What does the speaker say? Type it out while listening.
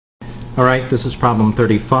Alright, this is problem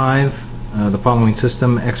 35. The following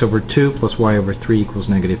system, x over 2 plus y over 3 equals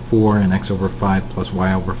negative 4, and x over 5 plus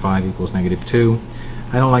y over 5 equals negative 2.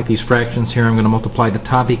 I don't like these fractions here. I'm going to multiply the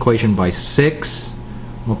top equation by 6.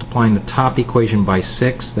 Multiplying the top equation by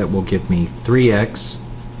 6, that will give me 3x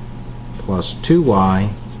plus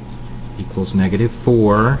 2y equals negative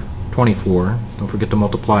 24. Don't forget to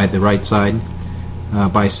multiply the right side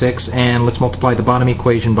by 6. And let's multiply the bottom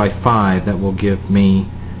equation by 5. That will give me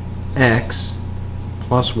x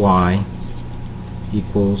plus y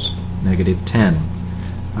equals negative 10.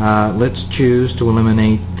 Let's choose to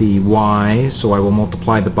eliminate the y, so I will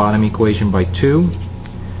multiply the bottom equation by 2.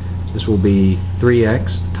 This will be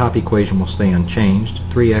 3x. Top equation will stay unchanged.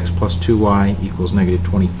 3x plus 2y equals negative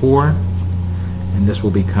 24. And this will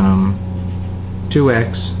become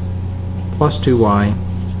 2x plus 2y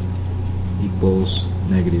equals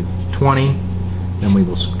negative 20. Then we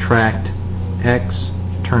will subtract x.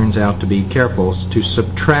 Turns out to be, careful, to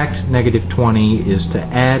subtract negative 20 is to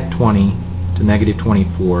add 20 to negative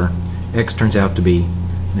 24. X turns out to be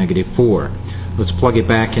negative 4. Let's plug it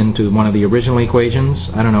back into one of the original equations.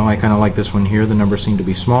 I don't know, I kind of like this one here. The numbers seem to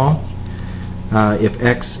be small. If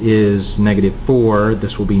x is negative 4,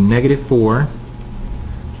 this will be negative 4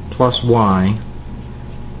 plus y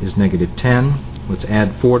is negative 10. Let's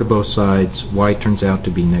add 4 to both sides. Y turns out to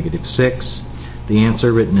be negative 6. The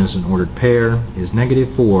answer, written as an ordered pair, is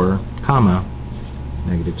negative 4, comma,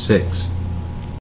 negative 6.